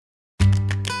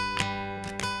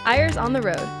Eyres on the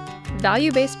Road,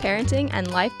 value-based parenting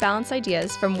and life balance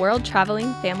ideas from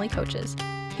world-traveling family coaches.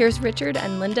 Here's Richard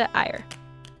and Linda Eyre.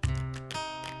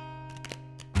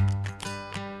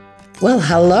 Well,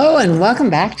 hello and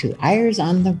welcome back to Eyres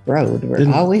on the Road.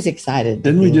 We're always excited.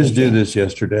 Didn't we just do this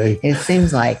yesterday? It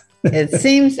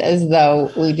seems as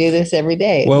though we do this every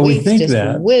day. Well, we think just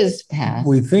that. Whiz past.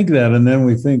 We think that, and then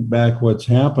we think back what's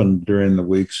happened during the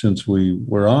week since we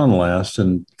were on last,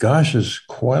 and gosh, there's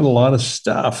quite a lot of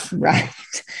stuff. Right.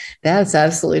 That's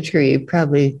absolutely true. You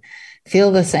probably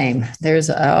feel the same. There's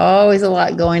always a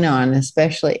lot going on,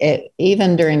 especially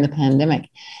even during the pandemic.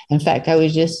 In fact, I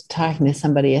was just talking to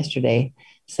somebody yesterday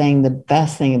saying the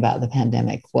best thing about the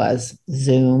pandemic was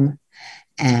Zoom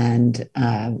and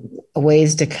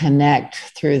ways to connect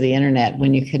through the internet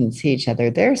when you couldn't see each other.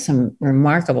 There's some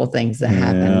remarkable things that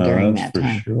happened during that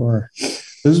time. Sure.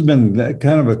 This has been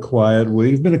kind of a quiet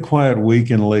week. It's been a quiet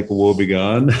week in Lake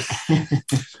Wobegon.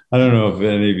 I don't know if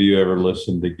any of you ever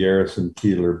listened to Garrison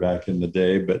Keillor back in the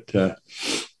day, but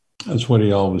that's what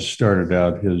he always started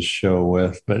out his show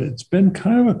with. But it's been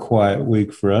kind of a quiet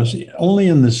week for us, only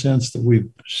in the sense that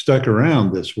we've stuck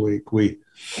around this week. We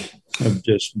have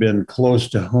just been close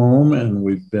to home, and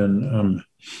we've been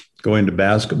going to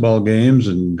basketball games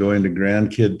and going to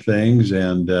grandkid things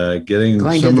and getting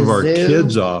some of our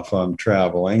kids off on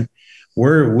traveling.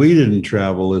 We didn't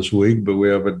travel this week, but we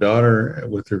have a daughter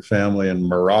with her family in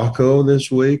Morocco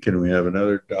this week, and we have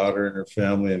another daughter and her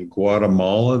family in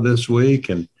Guatemala this week.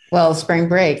 And spring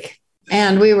break.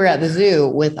 And we were at the zoo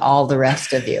with all the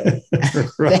rest of you.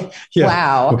 Right. Yeah.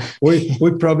 Wow. We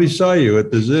probably saw you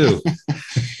at the zoo.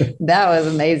 That was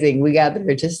amazing. We got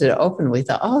there just at open. We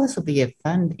thought, this will be a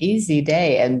fun, easy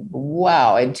day. And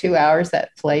wow, in 2 hours,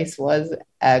 that place was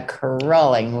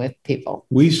crawling with people.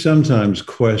 We sometimes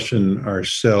question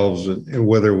ourselves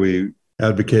whether we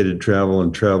advocated travel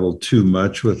and traveled too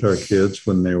much with our kids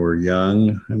when they were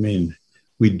young. I mean,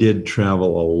 we did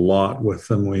travel a lot with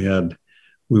them.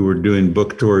 We were doing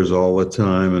book tours all the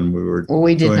time, and we were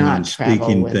going and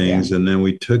speaking things. Them. And then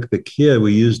we took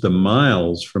we used the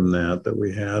miles from that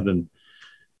we had and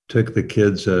took the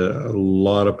kids a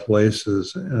lot of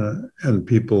places. And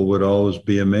people would always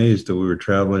be amazed that we were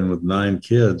traveling with 9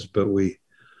 kids, but we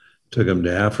took them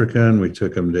to Africa, and we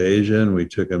took them to Asia, and we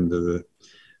took them to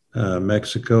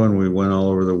Mexico, and we went all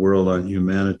over the world on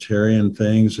humanitarian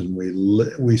things. And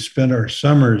we spent our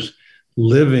summers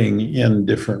living in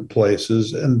different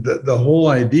places. And the whole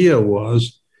idea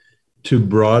was to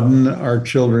broaden our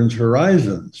children's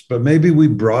horizons, but maybe we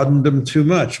broadened them too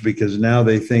much because now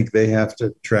they think they have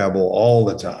to travel all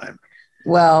the time.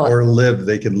 Well, or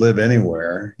they could live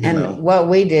anywhere. What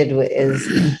we did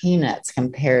is peanuts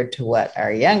compared to what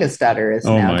our youngest daughter is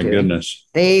now doing. Oh my goodness.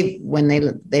 When they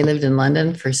lived in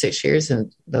London for 6 years,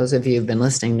 and those of you who've been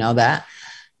listening know that,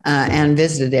 and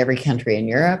visited every country in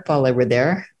Europe while they were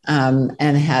there. And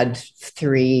had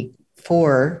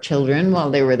 4 children while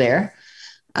they were there,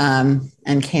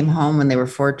 and came home when they were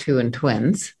 4, 2, and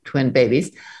twin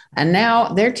babies. And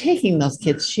now they're taking those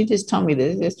kids. She just told me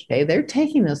this yesterday. They're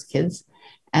taking those kids,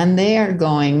 and they are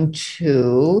going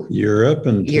to Europe,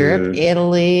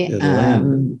 Italy,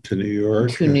 to New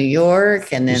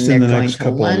York, and then they're going to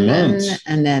London,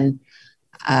 and then.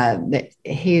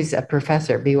 He's a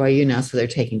professor at BYU now, so they're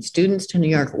taking students to New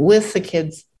York with the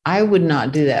kids. I would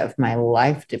not do that if my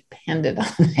life depended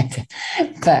on it,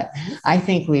 but I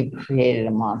think we've created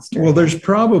a monster. Well, there's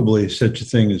probably such a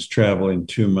thing as traveling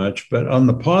too much, but on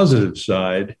the positive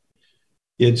side,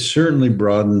 it certainly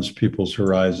broadens people's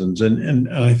horizons. And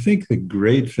I think the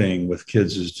great thing with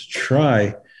kids is to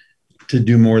try to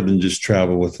do more than just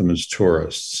travel with them as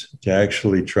tourists, to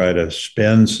actually try to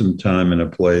spend some time in a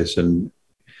place and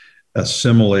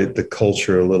assimilate the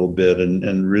culture a little bit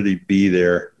and really be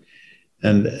there.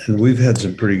 And we've had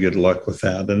some pretty good luck with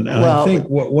that. And I think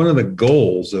one of the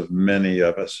goals of many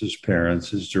of us as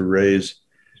parents is to raise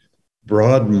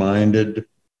broad-minded,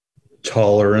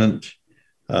 tolerant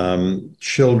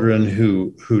children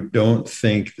who don't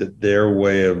think that their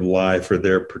way of life or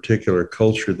their particular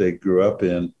culture they grew up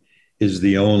in is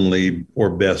the only or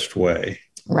best way.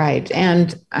 Right.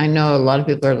 And I know a lot of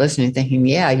people are listening thinking,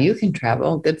 yeah, you can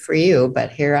travel. Good for you. But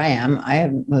here I am. I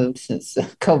haven't moved since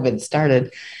COVID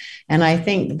started. And I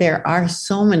think there are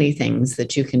so many things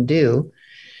that you can do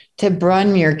to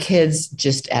broaden your kids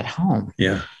just at home.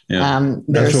 Yeah.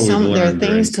 There are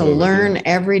things to learn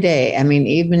every day. I mean,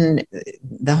 even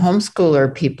the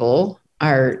homeschooler people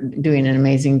are doing an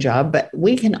amazing job, but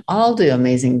we can all do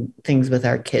amazing things with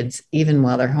our kids, even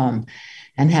while they're home.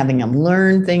 And having them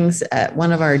learn things.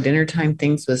 One of our dinner time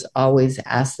things was always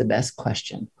ask the best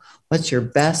question. What's your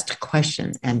best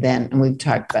question? And we've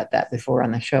talked about that before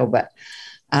on the show, but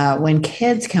when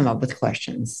kids come up with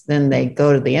questions, then they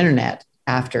go to the internet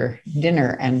after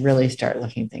dinner and really start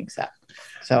looking things up.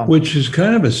 So, which is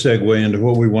kind of a segue into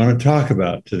what we want to talk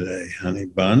about today, honey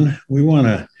bun.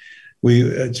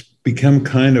 It's become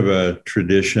kind of a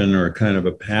tradition or kind of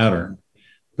a pattern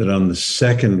that on the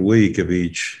second week of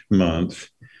each month,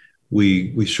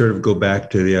 we sort of go back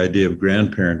to the idea of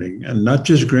grandparenting, and not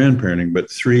just grandparenting,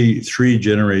 but three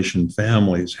generation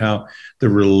families, how the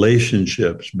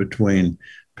relationships between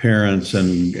parents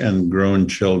and grown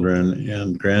children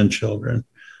and grandchildren.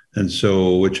 And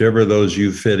so whichever of those you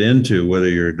fit into, whether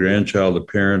you're a grandchild, a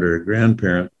parent, or a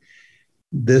grandparent,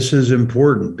 this is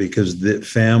important because the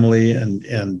family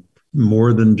and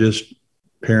more than just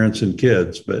parents and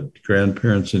kids, but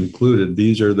grandparents included,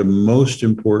 these are the most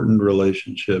important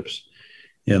relationships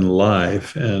in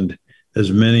life. And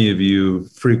as many of you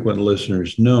frequent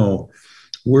listeners know,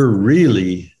 we're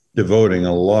really devoting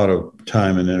a lot of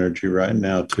time and energy right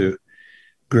now to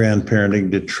grandparenting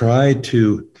to try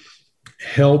to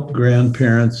help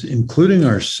grandparents, including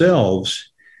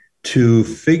ourselves, to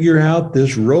figure out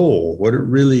this role, what it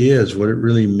really is, what it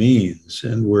really means.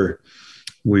 And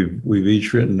we've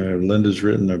each written, Linda's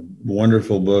written a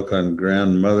wonderful book on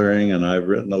grandmothering, and I've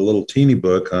written a little teeny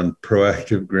book on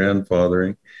proactive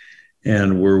grandfathering.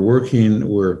 And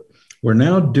we're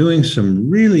now doing some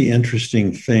really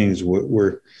interesting things.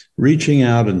 We're reaching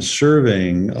out and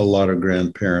surveying a lot of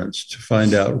grandparents to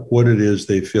find out what it is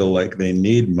they feel like they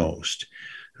need most.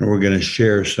 And we're going to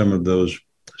share some of those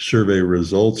survey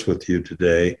results with you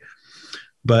today.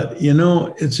 But,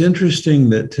 it's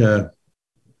interesting that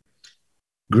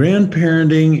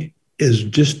grandparenting is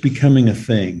just becoming a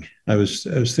thing. I was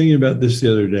thinking about this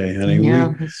the other day, honey.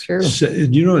 Yeah, that's true.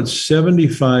 It's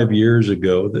 75 years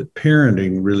ago that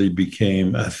parenting really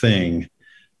became a thing,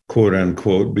 quote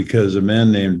unquote, because a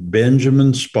man named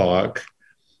Benjamin Spock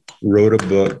wrote a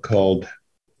book called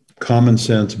Common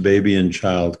Sense Baby and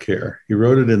Child Care. He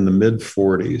wrote it in the mid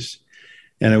 40s.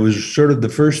 And it was sort of the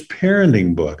first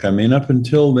parenting book. I mean, up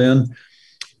until then,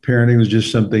 parenting was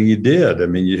just something you did. I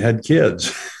mean, you had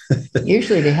kids.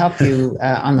 Usually to help you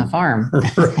on the farm.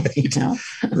 Right.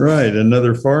 Right.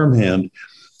 Another farmhand.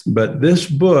 But this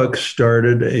book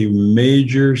started a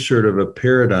major sort of a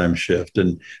paradigm shift,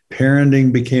 and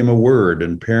parenting became a word,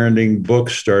 and parenting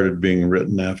books started being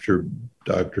written after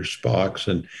Dr. Spock's,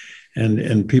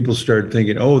 and people started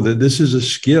thinking, oh, this is a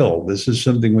skill. This is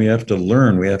something we have to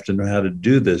learn. We have to know how to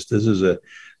do this. This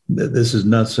is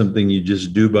not something you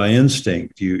just do by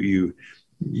instinct. You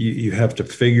have to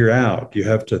figure out. You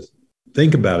have to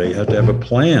think about it. You have to have a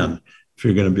plan if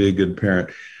you're going to be a good parent.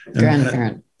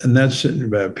 Grandparent. And that's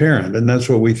about parent. And that's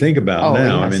what we think about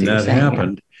now. Yeah, I mean, that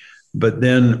happened. Yeah. But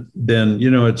then,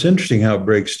 it's interesting how it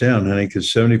breaks down, honey,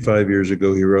 because 75 years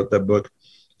ago, he wrote that book.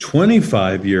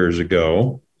 25 years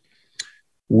ago,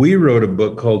 we wrote a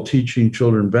book called Teaching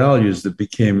Children Values that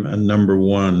became a number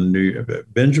one.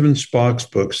 Benjamin Spock's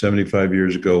book 75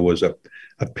 years ago was a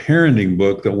parenting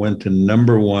book that went to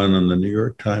number one on the New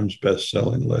York Times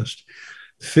bestselling list.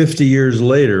 50 years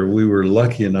later, we were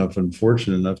lucky enough and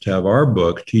fortunate enough to have our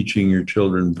book, Teaching Your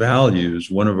Children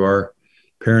Values, one of our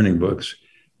parenting books,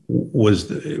 was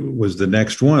the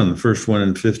next one, the first one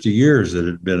in 50 years that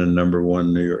had been a number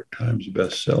one New York Times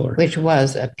bestseller. Which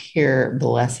was a pure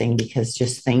blessing because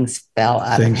just things fell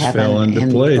out of heaven. Things fell into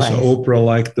place. Oprah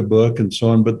liked the book and so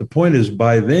on. But the point is,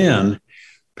 by then,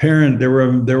 there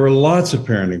were lots of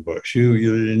parenting books.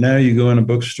 Now you go in a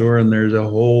bookstore and there's a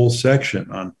whole section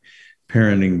on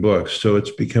parenting books. So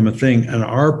it's become a thing. And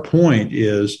our point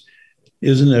is,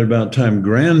 isn't it about time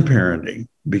grandparenting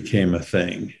became a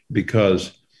thing?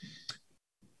 Because,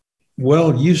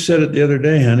 well, you said it the other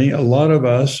day, honey, a lot of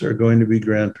us are going to be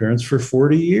grandparents for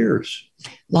 40 years.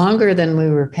 Longer than we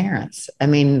were parents. I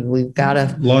mean, we've got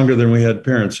to... Longer than we had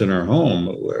parents in our home,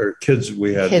 or kids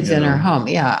we had... Kids in our home,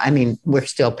 yeah. I mean, we're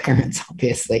still parents,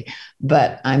 obviously.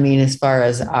 But I mean, as far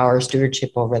as our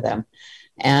stewardship over them.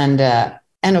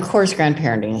 And of course,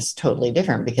 grandparenting is totally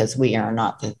different because we are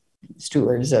not the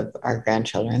stewards of our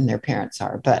grandchildren, their parents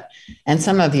are. And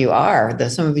some of you are,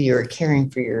 some of you are caring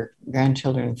for your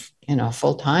grandchildren,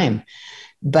 full time.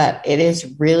 But it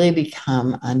has really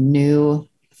become a new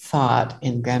thought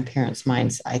in grandparents'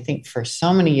 minds. I think for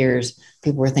so many years,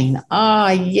 people were thinking,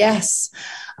 yes,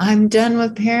 I'm done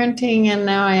with parenting and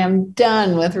now I am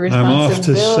done with responsibility. I'm off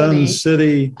to Sun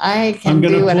City. I'm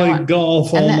going to play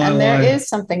golf all my life. And there is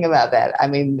something about that. I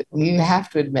mean, you have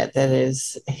to admit that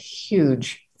is a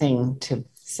huge thing to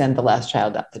send the last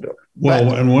child out the door.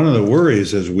 Well, and one of the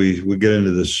worries as we get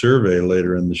into the survey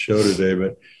later in the show today,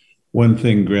 but one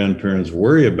thing grandparents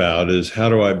worry about is how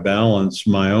do I balance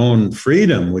my own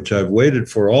freedom, which I've waited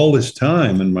for all this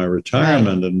time, and my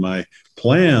retirement and my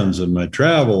plans and my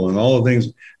travel and all the things.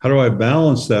 How do I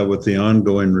balance that with the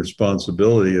ongoing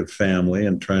responsibility of family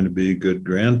and trying to be a good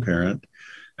grandparent?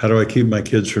 How do I keep my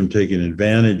kids from taking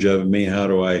advantage of me? How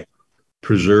do I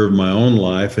preserve my own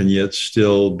life and yet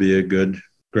still be a good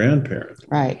grandparent?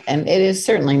 Right. And it is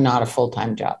certainly not a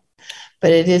full-time job,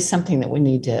 but it is something that we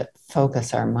need to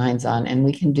focus our minds on, and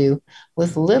we can do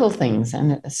with little things,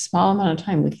 and a small amount of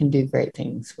time we can do great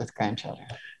things with grandchildren.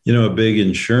 You know, a big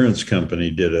insurance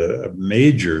company did a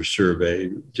major survey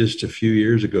just a few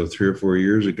years ago, 3 or 4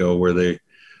 years ago, where they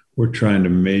were trying to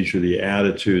measure the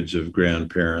attitudes of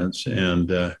grandparents.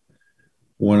 And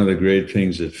one of the great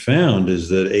things it found is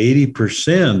that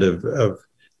 80% of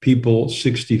people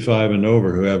 65 and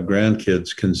over who have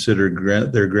grandkids consider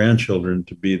their grandchildren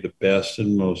to be the best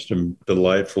and most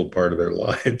delightful part of their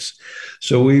lives.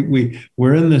 So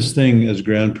we're in this thing as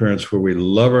grandparents where we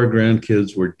love our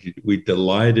grandkids, we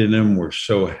delight in them, we're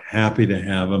so happy to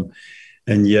have them,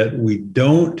 and yet we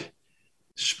don't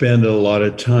spend a lot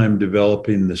of time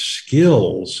developing the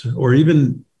skills or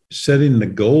even setting the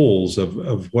goals of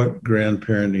what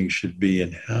grandparenting should be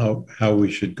and how we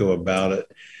should go about it.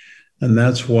 And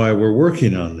that's why we're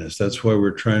working on this. That's why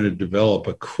we're trying to develop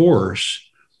a course,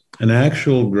 an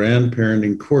actual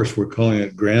grandparenting course. We're calling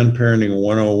it Grandparenting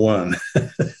 101,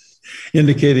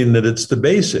 indicating that it's the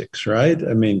basics, right?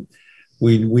 I mean,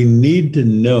 we need to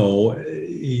know.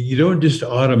 You don't just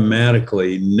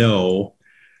automatically know.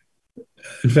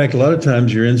 In fact, a lot of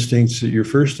times your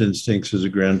first instincts as a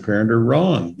grandparent are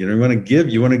wrong. You want to give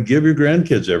your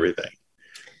grandkids everything,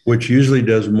 which usually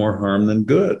does more harm than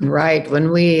good. Right.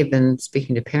 When we've been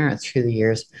speaking to parents through the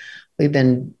years, we've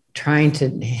been trying to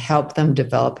help them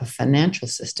develop a financial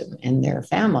system in their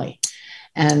family.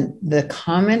 And the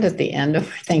comment at the end of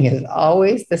everything is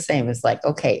always the same. It's like,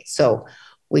 okay, so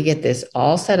we get this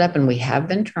all set up and we have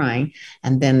been trying.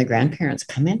 And then the grandparents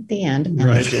come in at the end and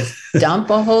they just dump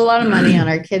a whole lot of money on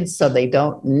our kids so they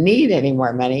don't need any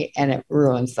more money, and it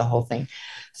ruins the whole thing.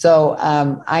 So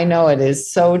I know it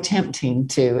is so tempting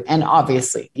to, and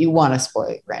obviously you want to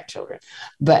spoil your grandchildren,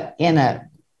 but in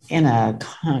a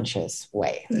conscious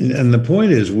way. And the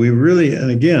point is, we're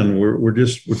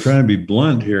trying to be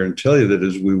blunt here and tell you that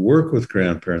as we work with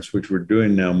grandparents, which we're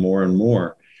doing now more and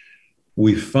more,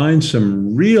 we find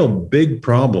some real big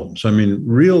problems. I mean,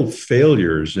 real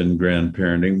failures in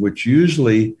grandparenting, which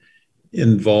usually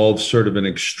involves sort of an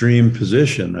extreme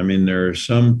position. I mean, there are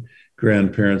some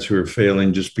grandparents who are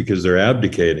failing just because they're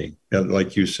abdicating.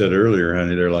 Like you said earlier,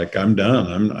 honey, they're like, I'm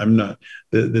done. I'm not,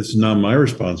 this is not my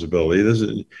responsibility.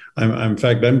 In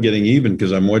fact, I'm getting even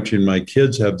because I'm watching my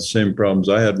kids have the same problems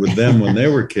I had with them when they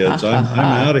were kids. I'm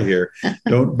out of here.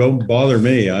 Don't bother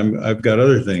me. I've got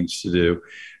other things to do.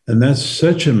 And that's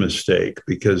such a mistake,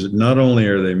 because not only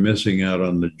are they missing out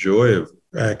on the joy of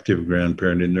active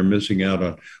grandparenting, they're missing out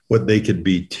on what they could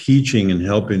be teaching and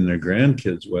helping their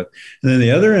grandkids with. And then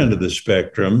the other end of the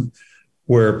spectrum,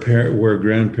 where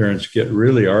grandparents get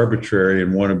really arbitrary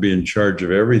and want to be in charge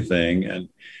of everything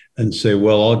and say,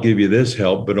 well, I'll give you this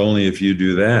help, but only if you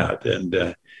do that.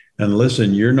 And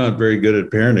listen, you're not very good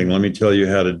at parenting. Let me tell you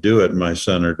how to do it, my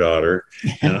son or daughter.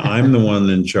 And I'm the one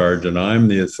in charge, and I'm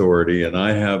the authority, and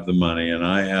I have the money, and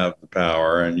I have the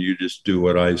power, and you just do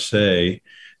what I say.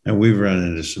 And we've run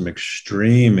into some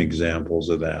extreme examples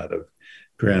of that, of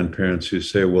grandparents who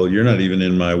say, well, you're not even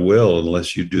in my will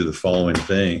unless you do the following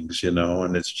things, and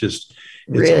it's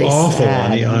really awful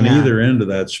sad, on either end of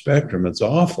that spectrum. It's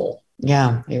awful.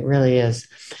 Yeah, it really is.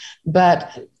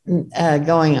 But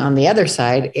going on the other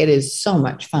side, it is so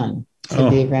much fun to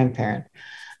be a grandparent.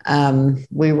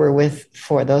 We were with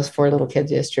those four little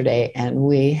kids yesterday, and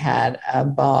we had a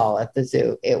ball at the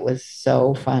zoo. It was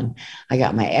so fun. I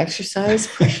got my exercise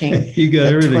pushing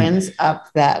the twins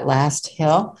up that last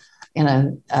hill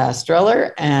in a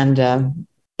stroller, and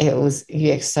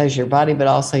you exercise your body, but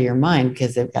also your mind,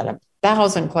 because they've got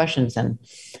 1,000 questions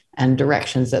and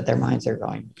directions that their minds are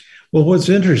going. Well, what's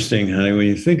interesting, honey, when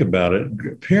you think about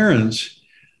it, parents,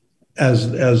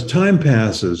 as time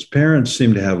passes, parents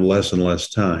seem to have less and less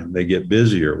time. They get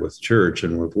busier with church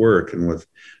and with work and with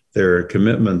their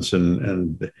commitments,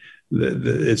 and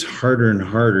it's harder and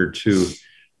harder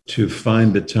to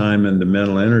find the time and the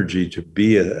mental energy to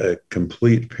be a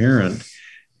complete parent.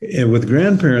 And with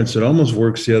grandparents, it almost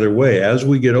works the other way. As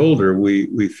we get older,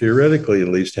 we theoretically at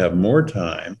least have more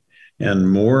time and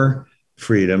more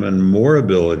freedom and more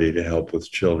ability to help with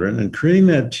children, and creating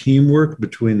that teamwork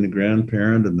between the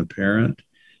grandparent and the parent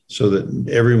so that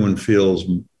everyone feels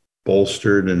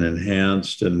bolstered and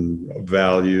enhanced and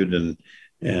valued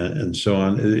and so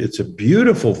on. It's a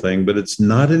beautiful thing, but it's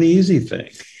not an easy thing.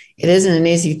 It isn't an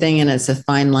easy thing, and it's a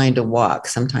fine line to walk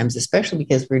sometimes, especially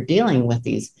because we're dealing with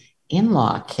these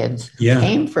in-law kids who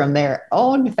came from their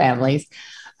own families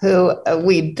who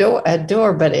we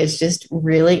adore, but it's just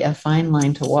really a fine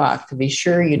line to walk to be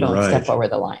sure you don't step over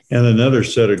the line. And another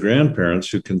set of grandparents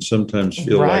who can sometimes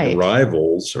feel like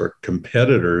rivals or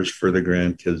competitors for the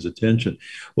grandkids' attention.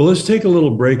 Well, let's take a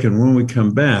little break, and when we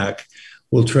come back,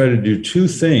 we'll try to do two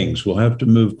things. We'll have to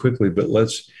move quickly, but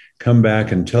let's come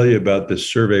back and tell you about this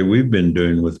survey we've been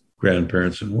doing with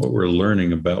grandparents and what we're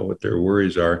learning about what their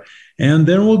worries are. And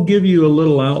then we'll give you a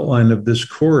little outline of this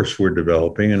course we're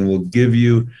developing, and we'll give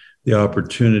you the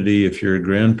opportunity, if you're a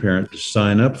grandparent, to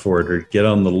sign up for it or get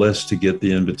on the list to get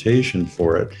the invitation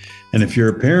for it. And if you're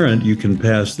a parent, you can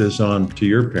pass this on to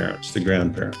your parents, the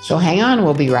grandparents. So hang on,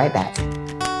 we'll be right back.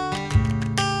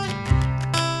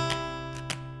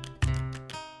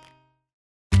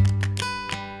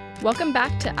 Welcome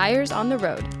back to Eyres on the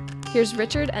Road. Here's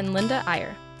Richard and Linda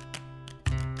Eyre.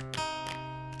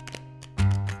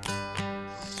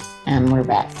 And we're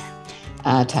back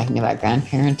talking about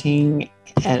grandparenting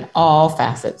and all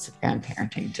facets of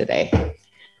grandparenting today,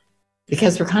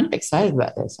 because we're kind of excited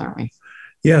about this, aren't we?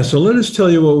 Yeah, so let us tell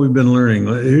you what we've been learning.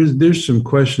 There's some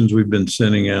questions we've been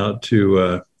sending out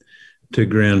to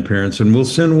grandparents, and we'll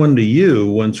send one to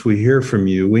you once we hear from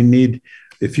you. We need,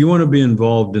 if you want to be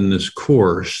involved in this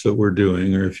course that we're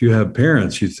doing, or if you have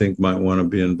parents you think might want to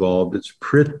be involved, it's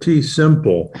pretty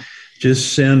simple.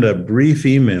 Just send a brief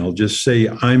email. Just say,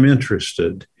 I'm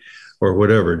interested, or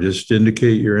whatever. Just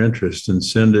indicate your interest and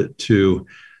send it to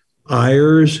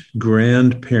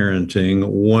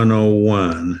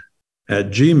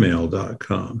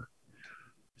eyresgrandparenting101@gmail.com.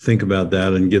 Think about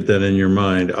that and get that in your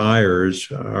mind.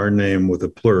 Eyres, our name with a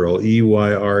plural,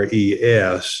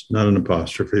 E-Y-R-E-S, not an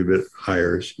apostrophe, but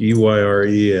Eyres,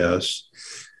 E-Y-R-E-S,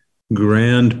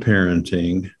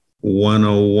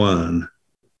 grandparenting101,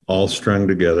 all strung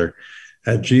together,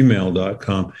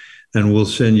 @gmail.com. And we'll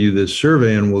send you this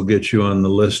survey and we'll get you on the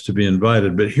list to be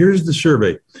invited. But here's the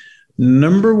survey.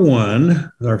 Number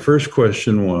one, our first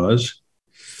question was,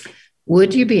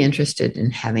 would you be interested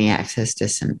in having access to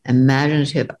some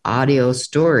imaginative audio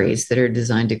stories that are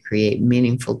designed to create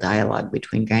meaningful dialogue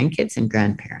between grandkids and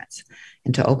grandparents,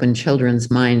 and to open children's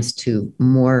minds to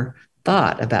more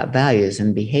thought about values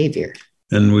and behavior?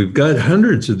 And we've got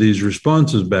hundreds of these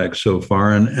responses back so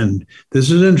far. And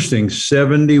this is interesting.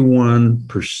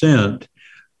 71%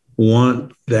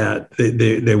 want that.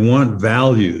 They want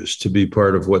values to be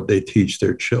part of what they teach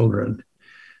their children.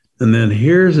 And then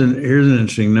here's an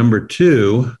interesting number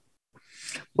two.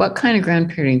 What kind of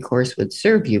grandparenting course would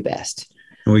serve you best?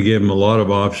 And we gave them a lot of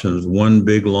options. One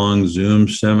big, long Zoom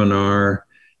seminar,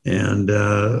 and,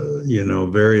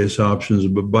 various options.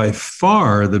 But by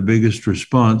far, the biggest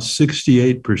response,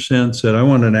 68% said, I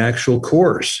want an actual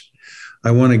course.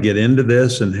 I want to get into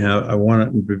this and I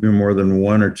want it to be more than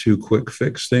one or two quick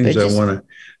fix things. I want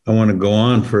to go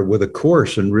on with a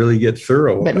course and really get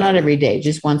thorough. But not every day,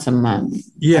 just once a month.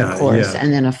 Yeah. Course,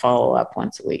 and then a follow-up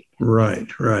once a week. Right.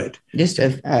 Just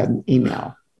an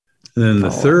email. And then the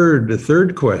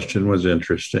third question was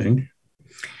interesting.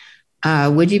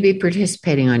 Would you be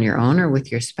participating on your own or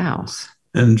with your spouse?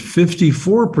 And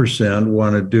 54%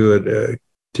 want to do it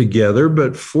together,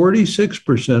 but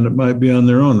 46% it might be on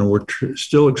their own. And we're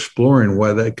still exploring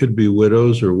why that could be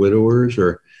widows or widowers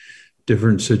or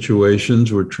different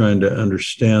situations. We're trying to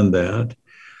understand that.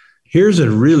 Here's a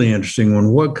really interesting one.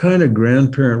 What kind of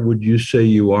grandparent would you say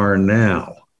you are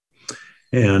now?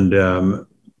 And a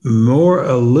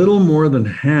little more than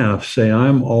half say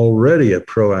I'm already a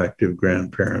proactive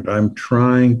grandparent. I'm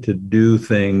trying to do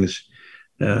things.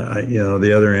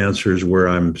 The other answer is where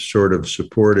I'm sort of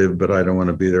supportive, but I don't want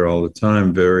to be there all the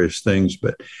time, various things.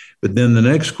 But then the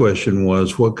next question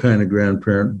was, what kind of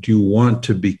grandparent do you want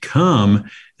to become?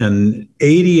 And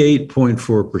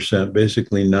 88.4%,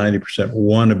 basically 90%,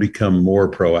 want to become more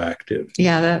proactive.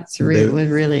 Yeah, that's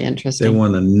really interesting. They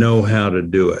want to know how to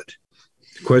do it.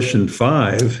 Question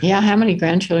 5. Yeah, how many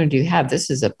grandchildren do you have? This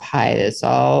is a pie that's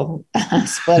all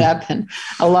split up in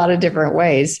a lot of different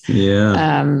ways.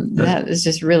 Yeah. That is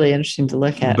just really interesting to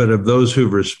look at. But of those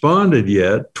who've responded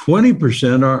yet,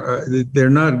 20%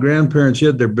 they're not grandparents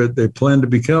yet, but they plan to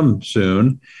become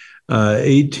soon.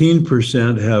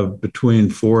 18% have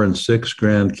between 4 and 6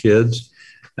 grandkids,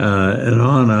 and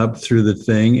on up through the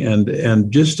thing.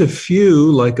 And just a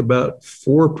few, like about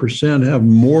 4% have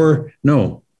more,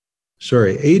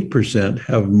 8%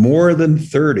 have more than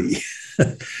 30.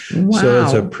 Wow. So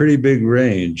it's a pretty big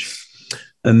range.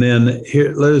 And then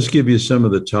here, let us give you some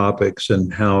of the topics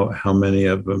and how many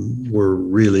of them were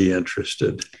really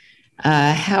interested.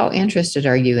 How interested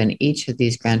are you in each of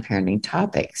these grandparenting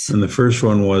topics? And the first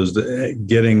one was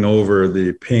getting over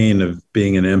the pain of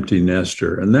being an empty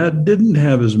nester. And that didn't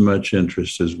have as much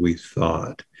interest as we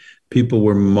thought. People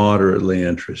were moderately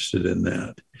interested in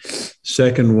that.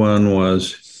 Second one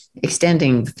was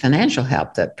extending financial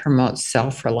help that promotes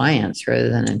self-reliance rather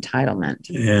than entitlement.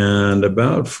 And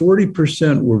about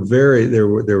 40% were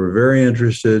they were very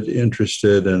interested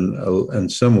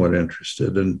and somewhat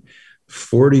interested. And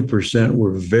 40%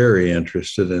 were very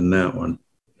interested in that one.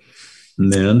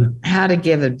 And then how to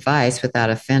give advice without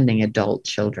offending adult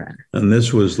children. And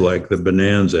this was like the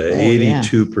bonanza,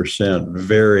 82%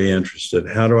 very interested.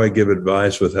 How do I give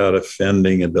advice without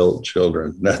offending adult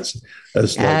children? That's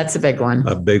a big one.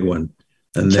 A big one.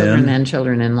 And children and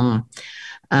children-in-law.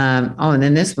 And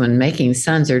then this one, making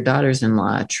sons or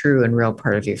daughters-in-law a true and real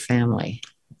part of your family.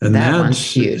 And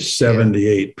that's huge,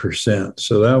 78%.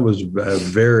 So that was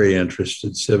very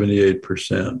interested,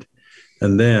 78%.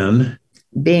 And then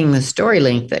being the story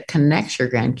link that connects your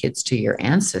grandkids to your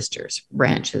ancestors,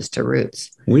 branches to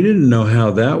roots. We didn't know how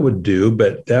that would do,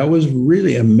 but that was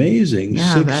really amazing.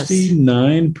 Yeah,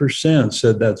 69%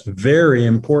 said that's very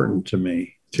important to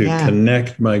me to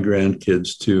connect my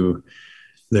grandkids to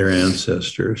their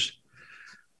ancestors.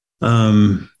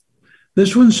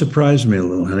 This one surprised me a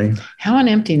little, honey. How an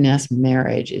empty nest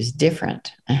marriage is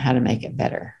different and how to make it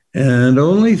better. And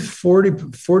only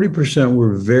 40%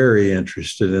 were very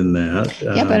interested in that.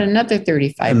 But another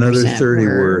 35%. Another 30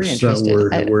 were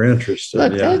interested.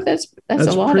 Look, that's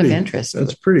a lot of interest.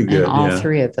 That's pretty good. In all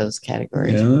three of those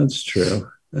categories. Yeah, that's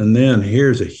true. And then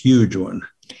here's a huge one.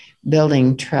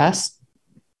 Building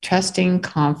trusting,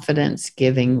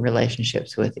 confidence-giving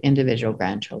relationships with individual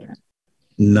grandchildren.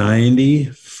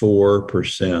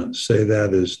 94% say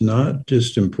that is not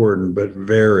just important, but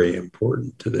very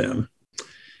important to them.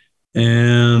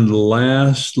 And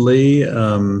lastly,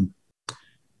 go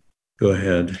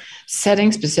ahead.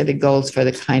 Setting specific goals for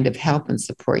the kind of help and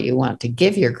support you want to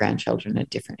give your grandchildren at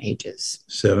different ages.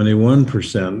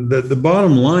 71%. The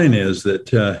bottom line is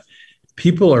that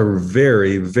people are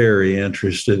very, very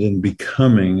interested in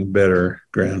becoming better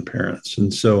grandparents.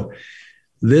 And so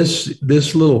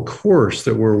this little course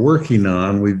that we're working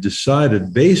on, we've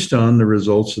decided based on the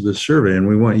results of the survey, and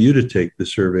we want you to take the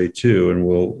survey too, and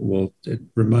we'll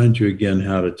remind you again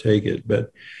how to take it.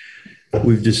 But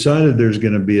we've decided there's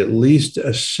going to be at least a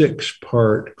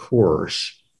 6-part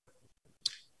course.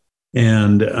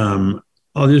 And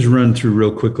I'll just run through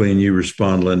real quickly and you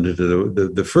respond, Linda,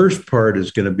 to the first part is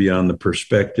going to be on the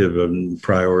perspective and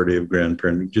priority of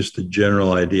grandparenting, just the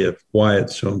general idea of why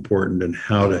it's so important and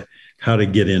how to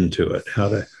get into it, how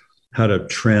to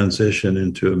transition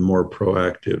into a more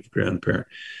proactive grandparent.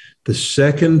 The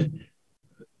second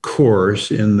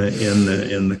course in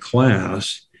the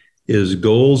class is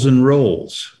goals and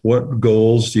roles. What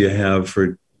goals do you have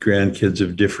for grandkids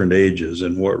of different ages,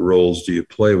 and what roles do you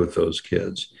play with those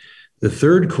kids? The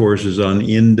third course is on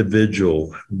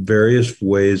individual, various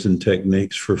ways and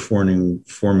techniques for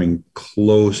forming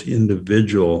close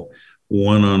individual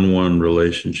one-on-one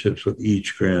relationships with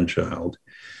each grandchild.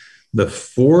 The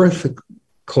fourth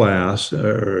class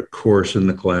or course in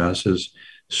the class is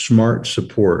smart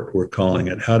support, we're calling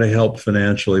it, how to help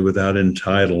financially without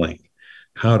entitling,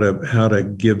 how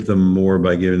to give them more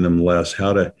by giving them less,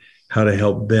 how to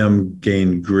help them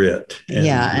gain grit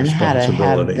and how to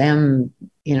have them,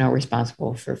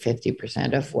 responsible for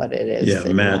 50% of what it is. Yeah,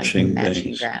 matching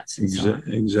grants.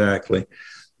 Exactly.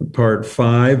 Part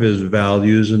 5 is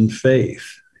values and faith.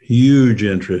 Huge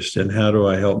interest in how do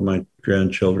I help my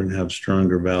grandchildren have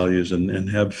stronger values and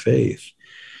have faith.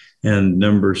 And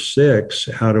number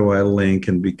 6, how do I link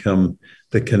and become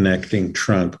the connecting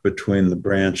trunk between the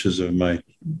branches of my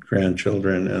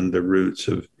grandchildren and the roots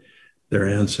of their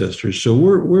ancestors. So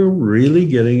we're really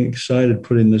getting excited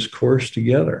putting this course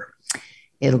together.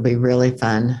 It'll be really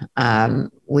fun.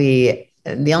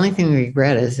 The only thing we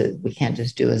regret is that we can't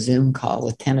just do a Zoom call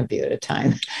with 10 of you at a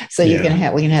time. So we can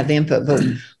have the input, but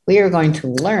we are going to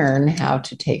learn how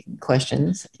to take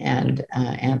questions and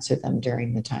answer them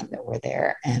during the time that we're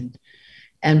there, and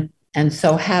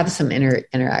so have some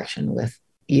interaction with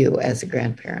you as a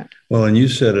grandparent. Well, and you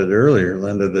said it earlier,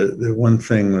 Linda, the one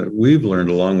thing that we've learned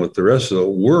along with the rest of the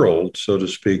world, so to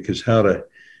speak, is how to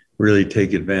really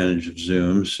take advantage of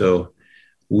Zoom. So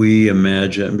we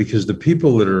imagine, because the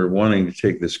people that are wanting to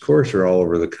take this course are all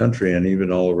over the country and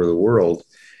even all over the world.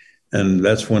 And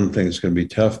that's one thing that's going to be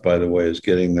tough, by the way, is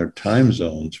getting their time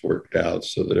zones worked out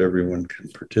so that everyone can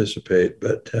participate.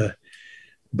 But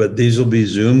But these will be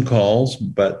Zoom calls,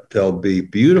 but they'll be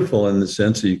beautiful in the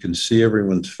sense that you can see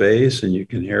everyone's face and you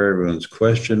can hear everyone's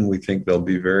question. We think they'll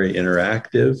be very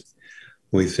interactive.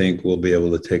 We think we'll be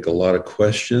able to take a lot of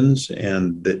questions,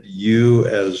 and that you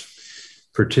as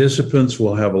participants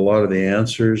will have a lot of the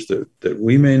answers that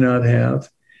we may not have.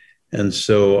 And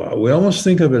so we almost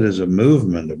think of it as a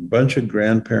movement, a bunch of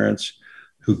grandparents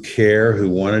who care, who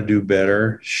want to do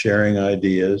better, sharing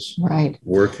ideas, right,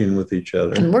 working with each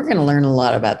other. And we're going to learn a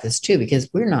lot about this too, because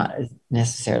we're not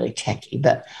necessarily techie,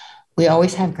 but we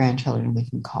always have grandchildren we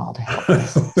can call to help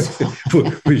us.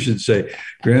 We should say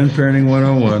Grandparenting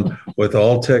 101 with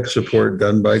all tech support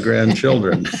done by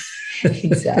grandchildren.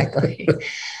 Exactly.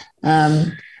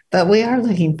 But we are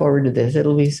looking forward to this.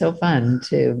 It'll be so fun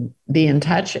to be in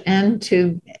touch and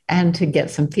to get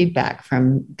some feedback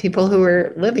from people who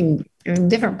are living in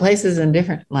different places and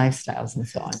different lifestyles and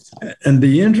so on. So. And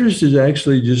the interest is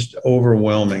actually just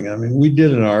overwhelming. I mean, we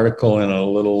did an article in a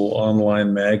little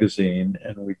online magazine,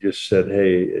 and we just said,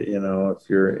 hey, if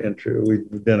you're interested,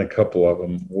 we've done a couple of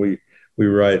them. We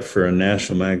write for a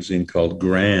national magazine called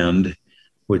Grand,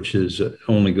 which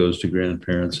only goes to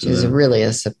grandparents. Which is really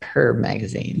a superb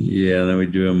magazine. Yeah, and then we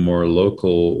do more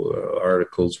local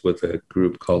articles with a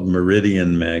group called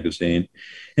Meridian Magazine.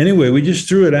 Anyway, we just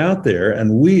threw it out there,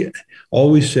 and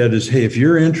all we said is, hey, if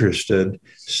you're interested,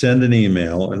 send an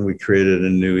email, and we created a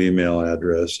new email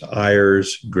address,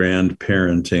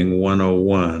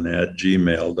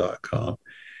 IRsGrandparenting101@gmail.com.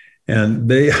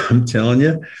 And I'm telling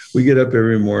you, we get up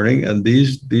every morning, and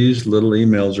these little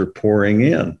emails are pouring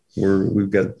in. We've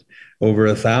got over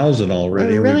 1,000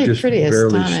 already. We're really we've just pretty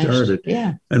barely astonished. started.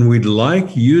 Yeah. And we'd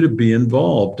like you to be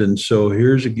involved. And so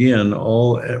here's again,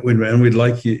 and we'd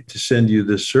like you to send you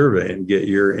this survey and get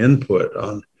your input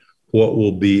on what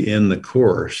will be in the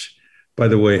course. By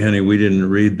the way, Henny, we didn't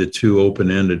read the 2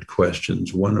 open-ended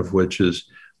questions, one of which is,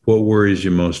 what worries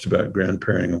you most about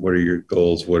grandparenting? What are your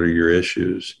goals? What are your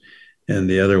issues? And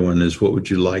the other one is, what would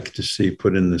you like to see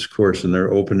put in this course? And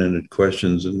they're open-ended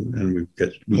questions, and we've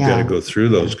got to go through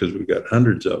those because we've got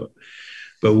hundreds of them.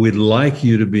 But we'd like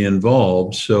you to be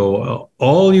involved. So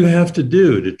all you have to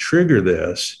do to trigger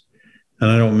this,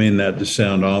 and I don't mean that to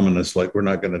sound ominous, like we're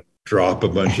not going to drop a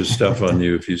bunch of stuff on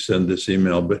you if you send this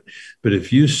email, but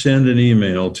if you send an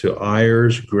email to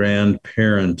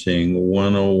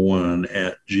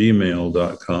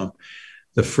IRsGrandparenting101@gmail.com,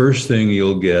 the first thing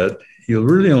you'll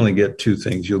really only get 2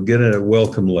 things. You'll get a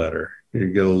welcome letter.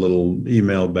 You get a little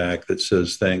email back that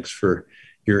says, thanks for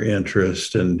your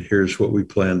interest, and here's what we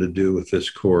plan to do with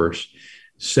this course.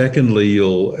 Secondly,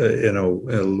 you'll,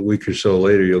 a week or so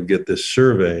later, you'll get this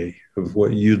survey of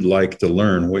what you'd like to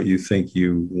learn, what you think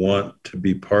you want to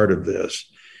be part of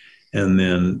this. And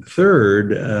then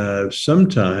third,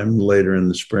 sometime later in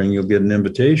the spring, you'll get an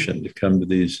invitation to come to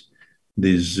these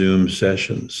Zoom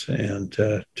sessions and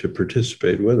to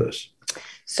participate with us.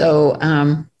 So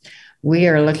we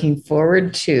are looking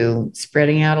forward to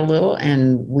spreading out a little,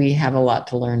 and we have a lot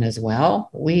to learn as well.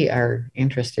 We are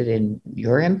interested in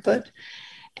your input,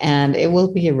 and it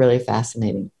will be a really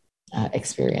fascinating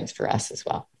experience for us as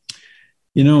well.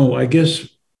 I guess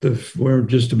we're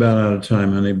just about out of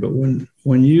time, honey, but when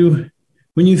you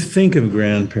think of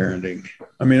grandparenting,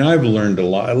 I mean, I've learned a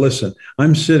lot. Listen,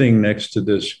 I'm sitting next to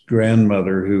this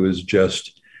grandmother who is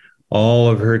just, all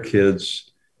of her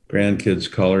grandkids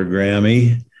call her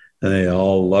Grammy, and they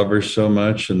all love her so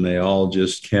much, and they all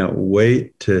just can't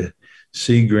wait to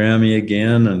see Grammy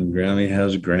again. And Grammy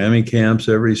has Grammy camps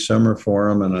every summer for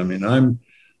them. And I mean,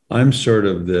 I'm sort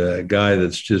of the guy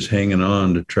that's just hanging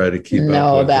on to try to keep up with her.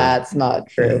 No, that's not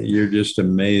true. You're just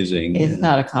amazing. It's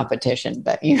not a competition,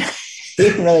 but you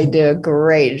really do a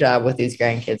great job with these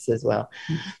grandkids as well.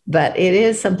 But it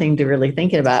is something to really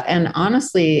think about. And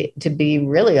honestly, to be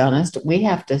really honest, we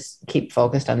have to keep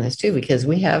focused on this too, because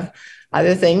we have a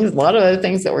lot of other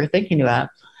things that we're thinking about.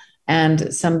 And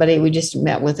we just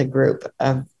met with a group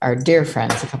of our dear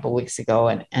friends a couple of weeks ago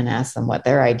and asked them what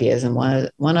their ideas. And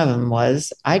one of them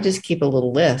was, I just keep a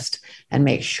little list and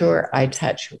make sure I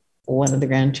touch one of the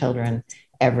grandchildren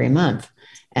every month.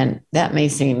 And that may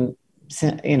seem,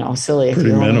 silly if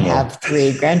you only have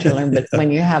 3 grandchildren, but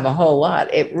when you have a whole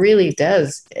lot, it really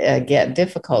does get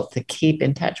difficult to keep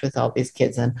in touch with all these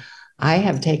kids. And I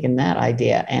have taken that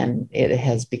idea, and it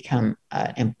has become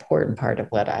an important part of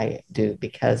what I do,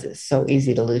 because it's so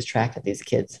easy to lose track of these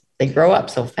kids. They grow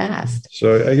up so fast.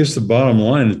 So I guess the bottom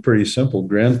line is pretty simple.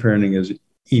 Grandparenting is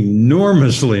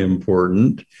enormously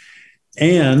important,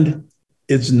 and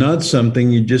it's not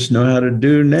something you just know how to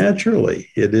do naturally.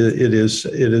 It is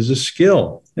a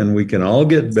skill, and we can all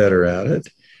get better at it.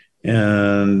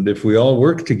 And if we all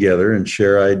work together and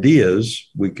share ideas,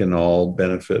 we can all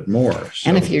benefit more. So,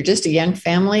 and if you're just a young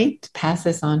family, pass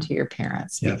this on to your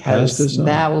parents, because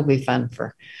that will be fun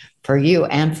for you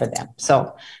and for them.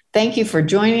 So thank you for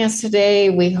joining us today.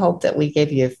 We hope that we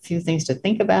gave you a few things to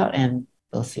think about, and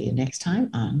we'll see you next time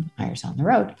on Eyres on the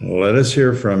Road. Let us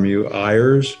hear from you.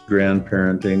 Eyres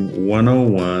Grandparenting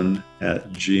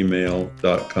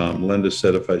 101@gmail.com. Linda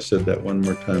said if I said that one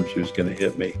more time, she was going to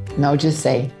hit me. No, just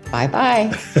say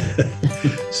bye-bye.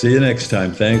 See you next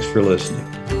time. Thanks for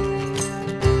listening.